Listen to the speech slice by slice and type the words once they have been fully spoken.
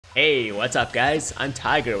Hey, what's up guys? I'm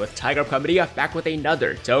Tiger with Tiger Comedy, back with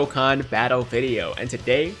another Dokkan battle video, and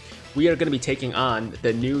today we are going to be taking on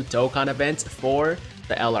the new Dokkan events for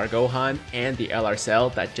the LR Gohan and the LR Cell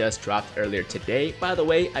that just dropped earlier today. By the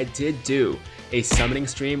way, I did do a summoning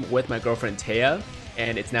stream with my girlfriend Taya,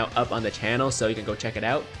 and it's now up on the channel, so you can go check it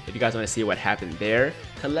out if you guys want to see what happened there.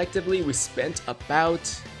 Collectively, we spent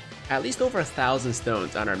about at least over 1,000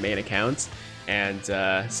 stones on our main accounts,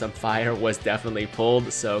 and some fire was definitely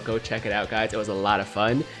pulled, so go check it out guys. It was a lot of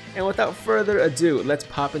fun, and without further ado, let's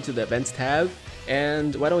pop into the events tab,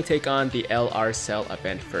 and why don't we take on the LR Cell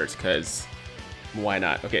event first, because why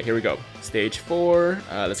not? Okay, here we go. Stage 4,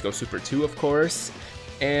 let's go Super 2 of course,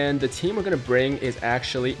 and the team we're gonna bring is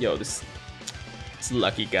actually, this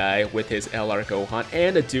lucky guy with his LR Gohan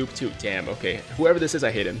and a dupe too. Damn, okay. Whoever this is,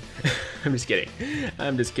 I hate him. I'm just kidding.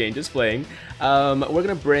 I'm just kidding, just playing. We're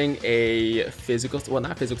gonna bring a physical, well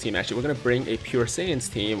not physical team actually, we're gonna bring a Pure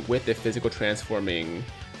Saiyans team with the physical transforming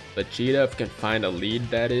Vegeta, if we can find a lead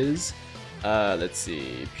that is. Let's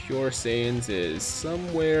see, Pure Saiyans is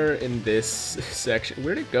somewhere in this section.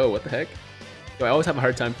 Where'd it go? What the heck? I always have a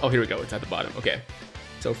hard time. Oh, here we go, it's at the bottom, okay.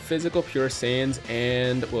 So physical Pure Saiyans,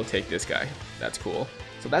 and we'll take this guy. That's cool.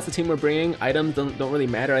 So that's the team we're bringing. Items don't really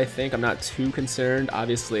matter, I think. I'm not too concerned.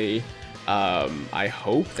 Obviously, I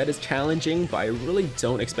hope that it's challenging, but I really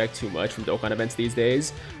don't expect too much from Dokkan events these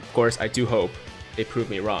days. Of course, I do hope they prove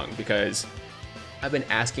me wrong, because I've been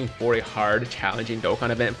asking for a hard, challenging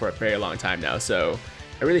Dokkan event for a very long time now. So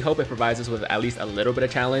I really hope it provides us with at least a little bit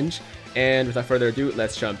of challenge. And without further ado,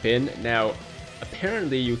 let's jump in. Now,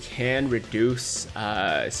 apparently you can reduce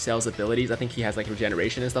Cell's abilities. I think he has like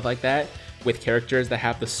regeneration and stuff like that with characters that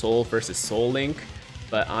have the soul versus soul link.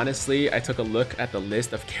 But honestly, I took a look at the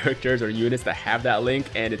list of characters or units that have that link,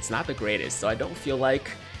 and it's not the greatest. So I don't feel like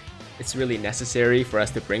it's really necessary for us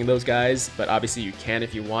to bring those guys. But obviously you can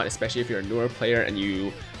if you want, especially if you're a newer player and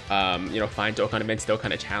you find Dokkan events still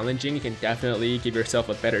kind of challenging. You can definitely give yourself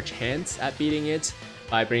a better chance at beating it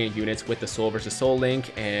by bringing units with the soul versus soul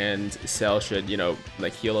link, and Cell should,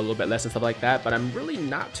 like heal a little bit less and stuff like that. But I'm really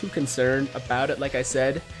not too concerned about it, like I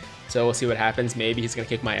said. So we'll see what happens. Maybe he's gonna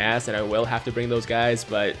kick my ass and I will have to bring those guys,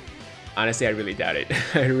 but honestly, I really doubt it.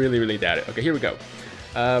 I really doubt it. Okay, here we go.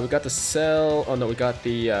 We got the Cell. Oh no, we got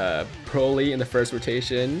the Broly in the first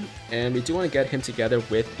rotation, and we do want to get him together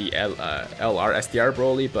with the LR SDR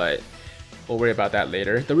Broly, but we'll worry about that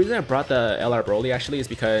later. The reason I brought the LR Broly actually is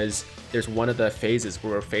because there's one of the phases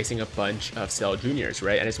where we're facing a bunch of Cell Juniors,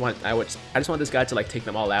 right? And I just want this guy to like take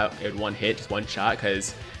them all out in one hit, just one shot,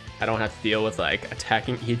 because I don't have to deal with like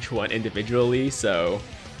attacking each one individually. So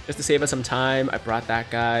just to save us some time, I brought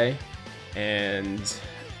that guy, and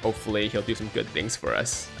hopefully he'll do some good things for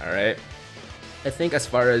us. All right. I think as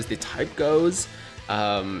far as the type goes,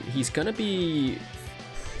 he's gonna be,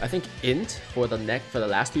 I think, int for the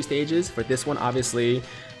last two stages. For this one, obviously,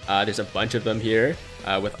 there's a bunch of them here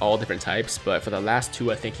with all different types, but for the last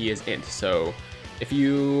two, I think he is int. So if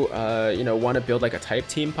you want to build like a type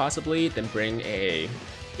team possibly, then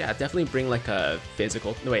definitely bring like a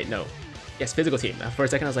physical. No, wait, no. Yes, physical team. For a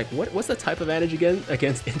second, I was like, what's the type advantage again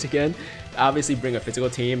against int again? Obviously, bring a physical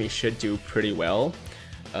team. He should do pretty well.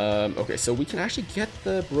 Okay, so we can actually get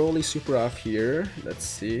the Broly super off here. Let's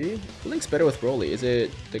see. Who links better with Broly? Is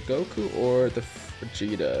it the Goku or the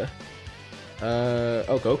Vegeta?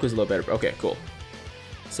 Oh, Goku's a little better. Okay, cool.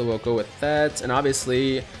 So we'll go with that. And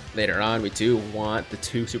obviously, later on, we do want the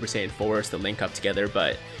two Super Saiyan 4s to link up together,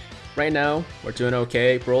 but right now, we're doing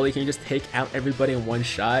okay. Broly, can you just take out everybody in one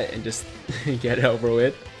shot and just get it over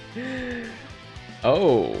with?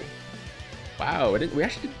 Oh. Wow, we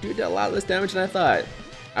actually did a lot less damage than I thought.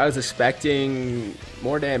 I was expecting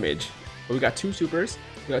more damage. But we got two supers.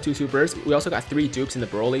 We also got 3 dupes in the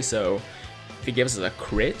Broly, so if he gives us a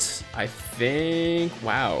crit, I think...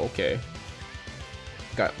 Wow, okay.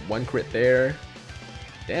 Got 1 crit there.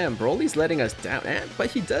 Damn, Broly's letting us down. But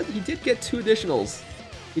he did get 2 additionals.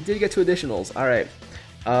 All right.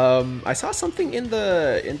 I saw something in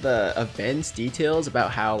the events details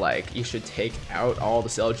about how like you should take out all the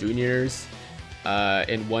Cell Juniors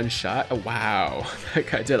in one shot. Oh wow, that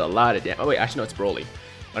guy did a lot of damage. Oh wait, actually no, it's Broly.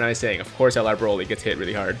 What am I saying? Of course, LR Broly gets hit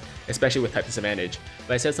really hard, especially with type disadvantage.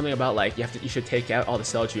 But I said something about like you should take out all the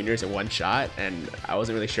Cell Juniors in one shot, and I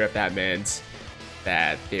wasn't really sure if that meant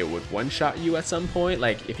that they would one-shot you at some point.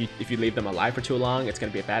 Like if you leave them alive for too long, it's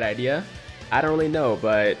gonna be a bad idea. I don't really know,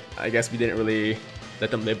 but I guess we didn't really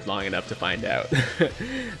let them live long enough to find out.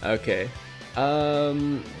 Okay.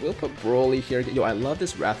 We'll put Broly here. Yo, I love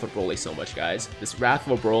this Wrathful Broly so much, guys. This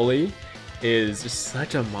Wrathful Broly is just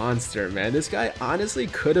such a monster, man. This guy honestly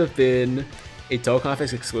could have been a Dokkan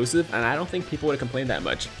Fest exclusive, and I don't think people would complain that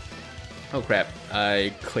much. Oh crap,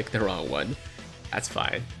 I clicked the wrong one. That's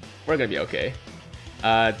fine. We're gonna be okay.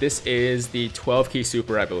 This is the 12 key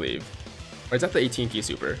super, I believe. Or is that the 18 key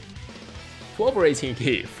super? 12 or 18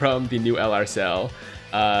 key from the new LR cell.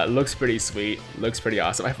 Looks pretty sweet. Looks pretty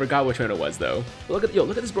awesome. I forgot which one it was though. But look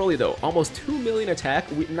at this Broly though. Almost 2 million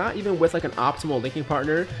attack. Not even with like an optimal linking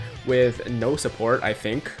partner with no support, I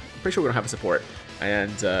think. I'm pretty sure we don't have a support.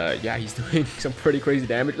 And yeah, he's doing some pretty crazy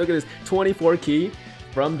damage. Look at this 24 key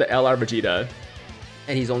from the LR Vegeta.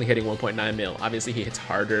 And he's only hitting 1.9 mil. Obviously, he hits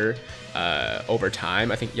harder over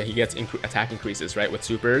time. I think, yeah, he gets attack increases, right, with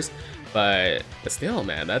supers. But still,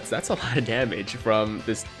 man, that's a lot of damage from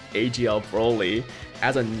this AGL Broly.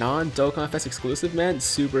 As a non-Dokkan Fest exclusive, man,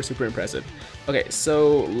 super, super impressive. Okay,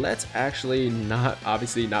 so let's actually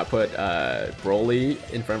obviously not put Broly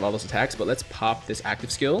in front of all those attacks, but let's pop this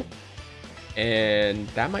active skill. And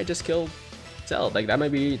that might just kill Cell. Like, that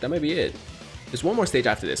might be it. There's one more stage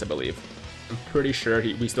after this, I believe. I'm pretty sure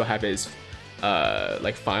we still have his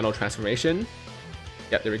like final transformation.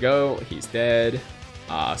 Yep, there we go. He's dead.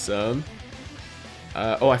 Awesome.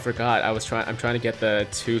 Oh, I forgot. I'm trying to get the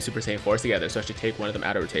 2 Super Saiyan 4s together, so I should take one of them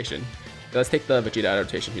out of rotation. So let's take the Vegeta out of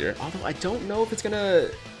rotation here. Although I don't know if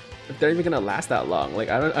they're even gonna last that long. Like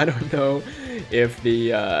I don't know if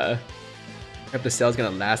the cell's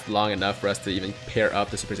gonna last long enough for us to even pair up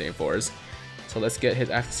the Super Saiyan 4s. So let's get his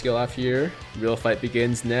active skill off here. Real fight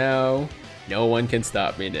begins now. No one can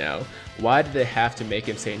stop me now. Why did they have to make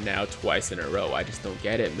him say now twice in a row? I just don't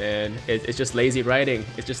get it, man. It's just lazy writing.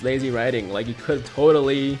 It's just lazy writing. Like, you could have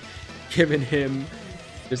totally given him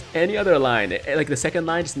just any other line. Like, the second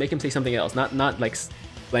line, just make him say something else. Not like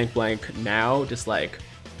blank blank now. Just like,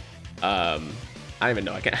 I don't even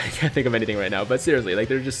know. I can't think of anything right now. But seriously, like,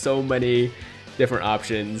 there's just so many different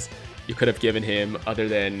options you could have given him other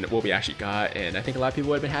than what we actually got, and I think a lot of people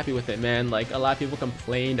would have been happy with it, man. Like, a lot of people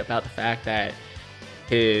complained about the fact that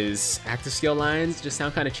his active skill lines just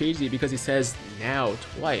sound kind of cheesy because he says now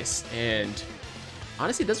twice, and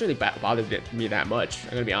honestly it doesn't really bother me that much. I'm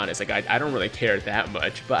gonna be honest, like I don't really care that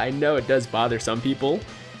much, but I know it does bother some people.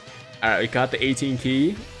 Alright, we got the 18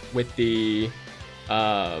 key with the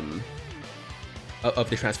of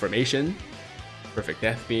the transformation. Perfect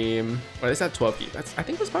Death Beam. Or that's not 12 key. I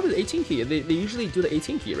think that's probably the 18 key. They usually do the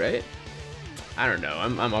 18 key, right? I don't know.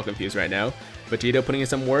 I'm all confused right now. Vegeta putting in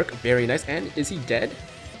some work. Very nice. And is he dead?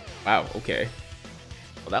 Wow, okay.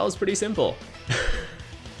 Well, that was pretty simple.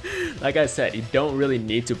 Like I said, you don't really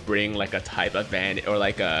need to bring like a type advantage or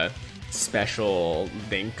like a special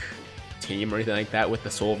link team or anything like that with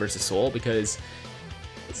the Soul versus Soul, because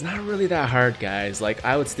it's not really that hard, guys. Like,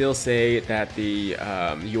 I would still say that the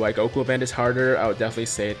UI Goku event is harder. I would definitely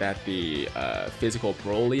say that the physical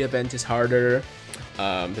Broly event is harder.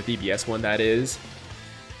 The DBS one, that is.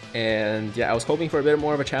 And yeah, I was hoping for a bit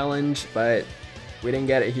more of a challenge, but we didn't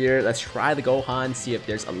get it here. Let's try the Gohan, see if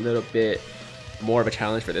there's a little bit more of a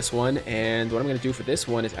challenge for this one. And what I'm going to do for this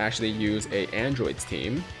one is actually use a Androids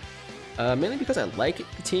team. Mainly because I like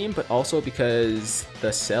the team, but also because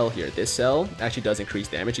the cell here, this cell, actually does increase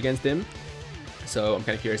damage against him. So I'm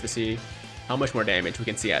kind of curious to see how much more damage we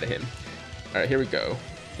can see out of him. Alright, here we go.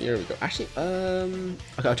 Here we go. Actually,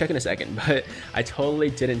 okay, I'll check in a second, but I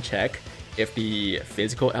totally didn't check if the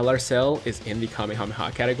physical LR cell is in the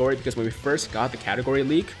Kamehameha category, because when we first got the category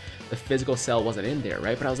leak, the physical cell wasn't in there,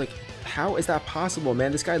 right? But I was like, how is that possible,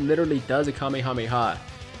 man? This guy literally does a Kamehameha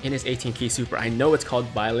in his 18 key super. I know it's called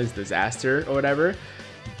Violence Disaster or whatever,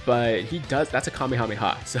 but he does, that's a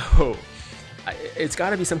Kamehameha. So it's got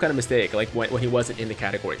to be some kind of mistake, like when he wasn't in the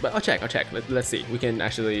category. But I'll check. Let's see. We can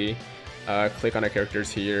actually click on our characters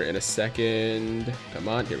here in a second. Come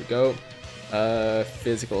on, here we go.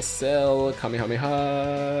 Physical cell,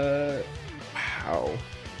 Kamehameha. Wow.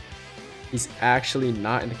 He's actually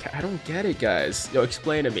not in the I don't get it, guys. Yo,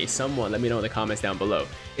 explain to me. Someone, let me know in the comments down below.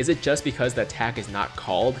 Is it just because the attack is not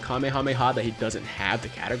called Kamehameha that he doesn't have the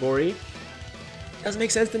category? Doesn't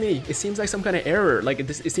make sense to me. It seems like some kind of error. Like,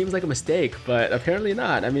 it seems like a mistake, but apparently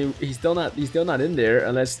not. I mean, he's still not in there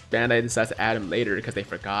unless Bandai decides to add him later because they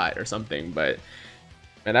forgot or something. But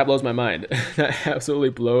man, that blows my mind. That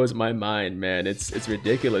absolutely blows my mind, man. It's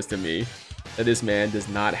ridiculous to me that this man does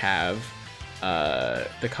not have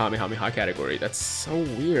the Kamehameha category. That's so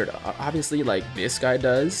weird. Obviously, like, this guy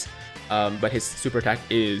does, but his super attack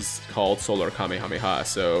is called Solar Kamehameha,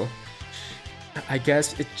 so I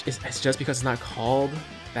guess it's just because it's not called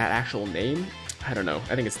that actual name. I don't know.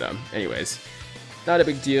 I think it's dumb. Anyways, not a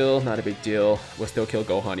big deal. Not a big deal. We'll still kill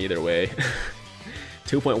Gohan either way.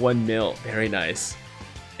 2.1 mil. Very nice.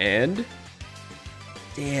 And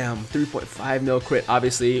Damn, 3.5 mil crit,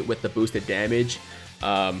 obviously with the boosted damage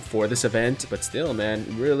for this event, but still, man,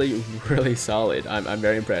 really, really solid. I'm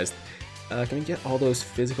very impressed. Can we get all those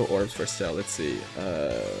physical orbs for Cell? Let's see.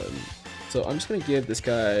 So I'm just gonna give this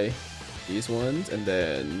guy these ones, and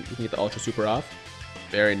then we can get the Ultra Super off.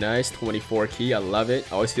 Very nice, 24 key, I love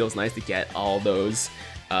it. Always feels nice to get all those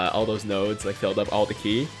nodes like filled up, all the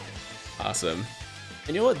key. Awesome.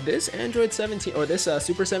 And you know what? This Android 17 or this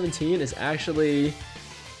Super 17 is actually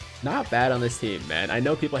not bad on this team, man. I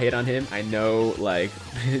know people hate on him. I know, like,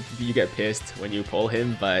 you get pissed when you pull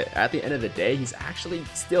him, but at the end of the day, he's actually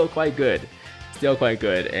still quite good. Still quite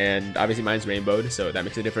good, and obviously mine's rainbowed, so that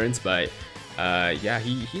makes a difference, but yeah,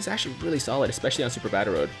 he's actually really solid, especially on Super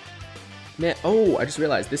Battle Road. Man, oh, I just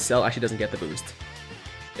realized this Cell actually doesn't get the boost.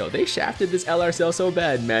 Yo, they shafted this LR Cell so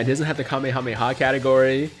bad, man. He doesn't have the Kamehameha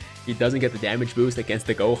category. He doesn't get the damage boost against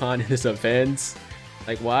the Gohan in this event.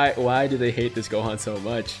 Like, why do they hate this Gohan so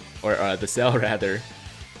much? Or the Cell, rather.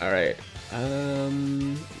 Alright.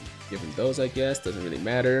 Give him those, I guess. Doesn't really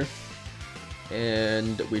matter.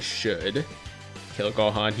 And we should kill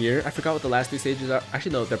Gohan here. I forgot what the last two stages are.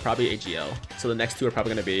 Actually, no, they're probably AGL. So the next two are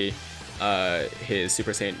probably going to be his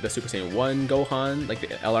Super Saiyan 1 Gohan, like the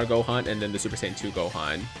LR Gohan, and then the Super Saiyan 2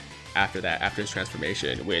 Gohan after that, after his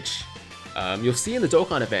transformation, which you'll see in the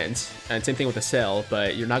Dokkan event, and same thing with the Cell,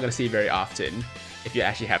 but you're not going to see very often if you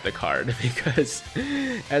actually have the card, because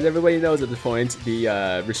as everybody knows at this point,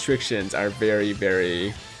 the restrictions are very,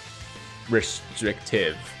 very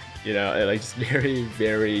restrictive. You know, like just very,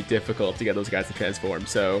 very difficult to get those guys to transform.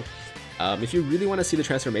 So if you really want to see the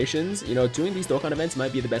transformations, you know, doing these Dokkan events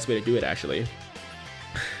might be the best way to do it, actually.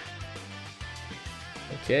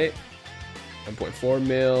 Okay, 1.4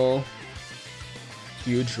 mil.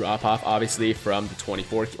 Huge drop off, obviously, from the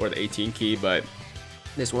 24 or the 18 key, but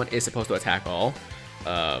this one is supposed to attack all.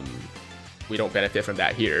 We don't benefit from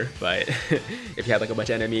that here, but if you had like a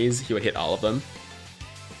bunch of enemies, he would hit all of them.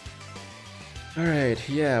 Alright,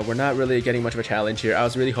 yeah, we're not really getting much of a challenge here. I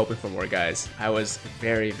was really hoping for more, guys. I was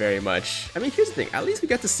very, very much... I mean, here's the thing. At least we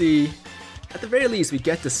get to see... At the very least, we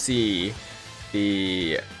get to see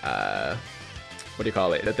the... what do you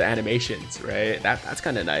call it? The animations, right? That's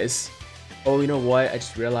kind of nice. Oh, you know what? I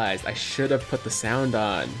just realized I should have put the sound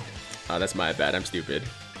on. Oh, that's my bad. I'm stupid.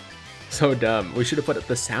 So dumb. We should have put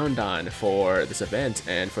the sound on for this event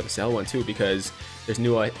and for the Cell one too, because there's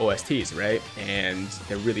new OSTs, right? And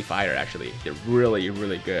they're really fire, actually. They're really,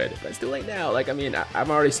 really good. But it's too late now. Like, I mean,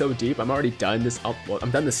 I'm already so deep. I'm already done this. Well,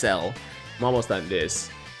 I'm done the Cell. I'm almost done this.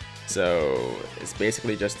 So it's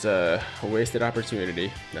basically just a wasted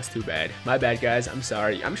opportunity. That's too bad. My bad, guys. I'm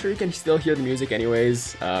sorry. I'm sure you can still hear the music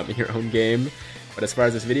anyways in your own game. But as far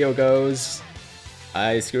as this video goes,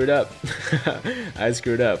 I screwed up. I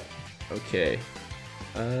screwed up. Okay.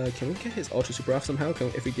 Can we get his Ultra Super off somehow?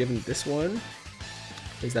 If we give him this one?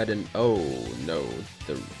 Is that an... Oh, no.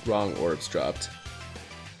 The wrong orbs dropped.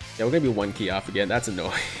 Yeah, we're gonna be one key off again. That's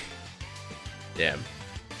annoying. Damn.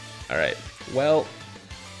 Alright. Well,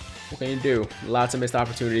 what can you do? Lots of missed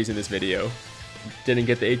opportunities in this video. Didn't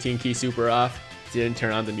get the 18 key super off. Didn't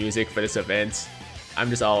turn on the music for this event.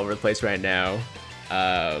 I'm just all over the place right now.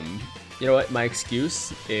 You know what? My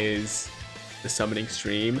excuse is the summoning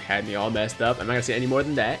stream had me all messed up. I'm not gonna say any more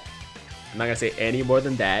than that. I'm not gonna say any more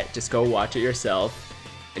than that. Just go watch it yourself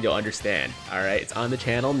and you'll understand. Alright, it's on the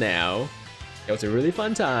channel now. It was a really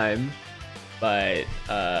fun time, but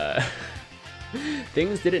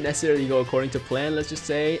things didn't necessarily go according to plan, let's just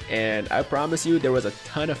say, and I promise you there was a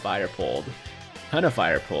ton of fire pulled. But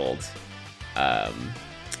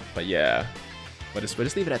yeah, we'll just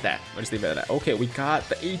leave it at that. Okay, we got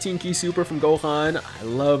the 18 key super from Gohan. I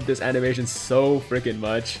love this animation so freaking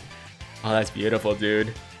much. Oh, that's beautiful,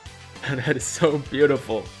 dude. That is so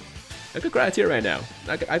beautiful. I could cry a tear right now.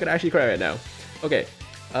 I could actually cry right now. Okay,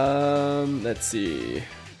 let's see.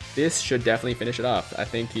 This should definitely finish it off. I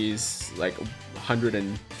think he's like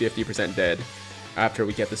 150% dead after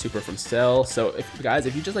we get the super from Cell. So guys,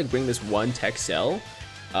 if you just like bring this one tech Cell,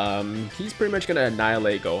 he's pretty much gonna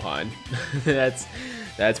annihilate Gohan.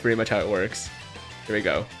 that's pretty much how it works. Here we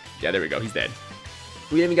go. Yeah, there we go. He's dead.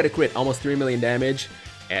 We didn't even get a crit. Almost 3 million damage,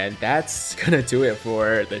 and that's gonna do it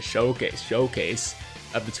for the showcase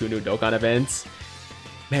of the two new Dokkan events.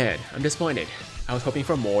 Man, I'm disappointed. I was hoping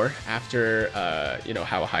for more after, you know,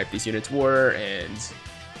 how hyped these units were, and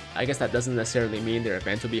I guess that doesn't necessarily mean their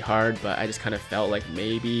event will be hard, but I just kind of felt like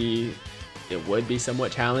maybe it would be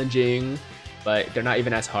somewhat challenging, but they're not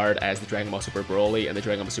even as hard as the Dragon Ball Super Broly and the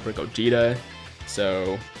Dragon Ball Super Gogeta,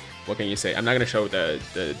 so what can you say? I'm not going to show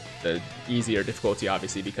the easier difficulty,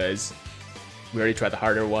 obviously, because we already tried the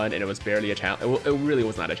harder one, and it was barely a challenge. It really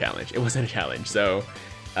was not a challenge. It wasn't a challenge. So,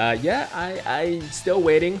 yeah, I'm still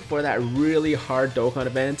waiting for that really hard Dokkan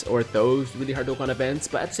event, or those really hard Dokkan events.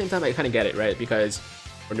 But at the same time, I kind of get it, right? Because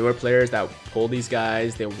for newer players that pull these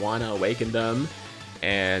guys, they want to awaken them,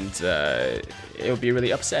 and it would be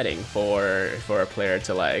really upsetting for a player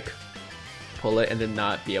to like pull it and then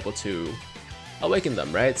not be able to awaken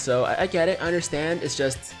them, right? So I get it, I understand. It's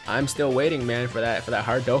just I'm still waiting, man, for that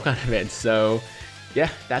hard Dokkan event. So yeah,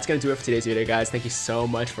 that's gonna do it for today's video, guys. Thank you so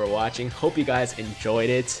much for watching. Hope you guys enjoyed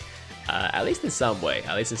it, at least in some way.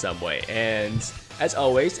 And as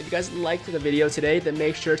always, if you guys liked the video today, then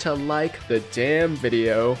make sure to like the damn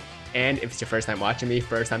video. And if it's your first time watching me,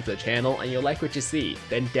 first time to the channel, and you like what you see,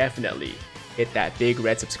 then definitely hit that big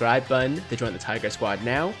red subscribe button to join the Tiger Squad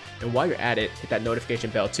now. And while you're at it, hit that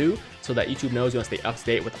notification bell too, so that YouTube knows you want to stay up to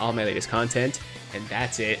date with all my latest content. And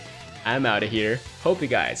that's it. I'm out of here. Hope you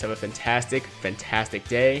guys have a fantastic, fantastic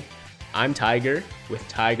day. I'm Tiger with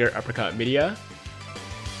Tiger Uppercut Media,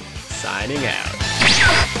 signing out.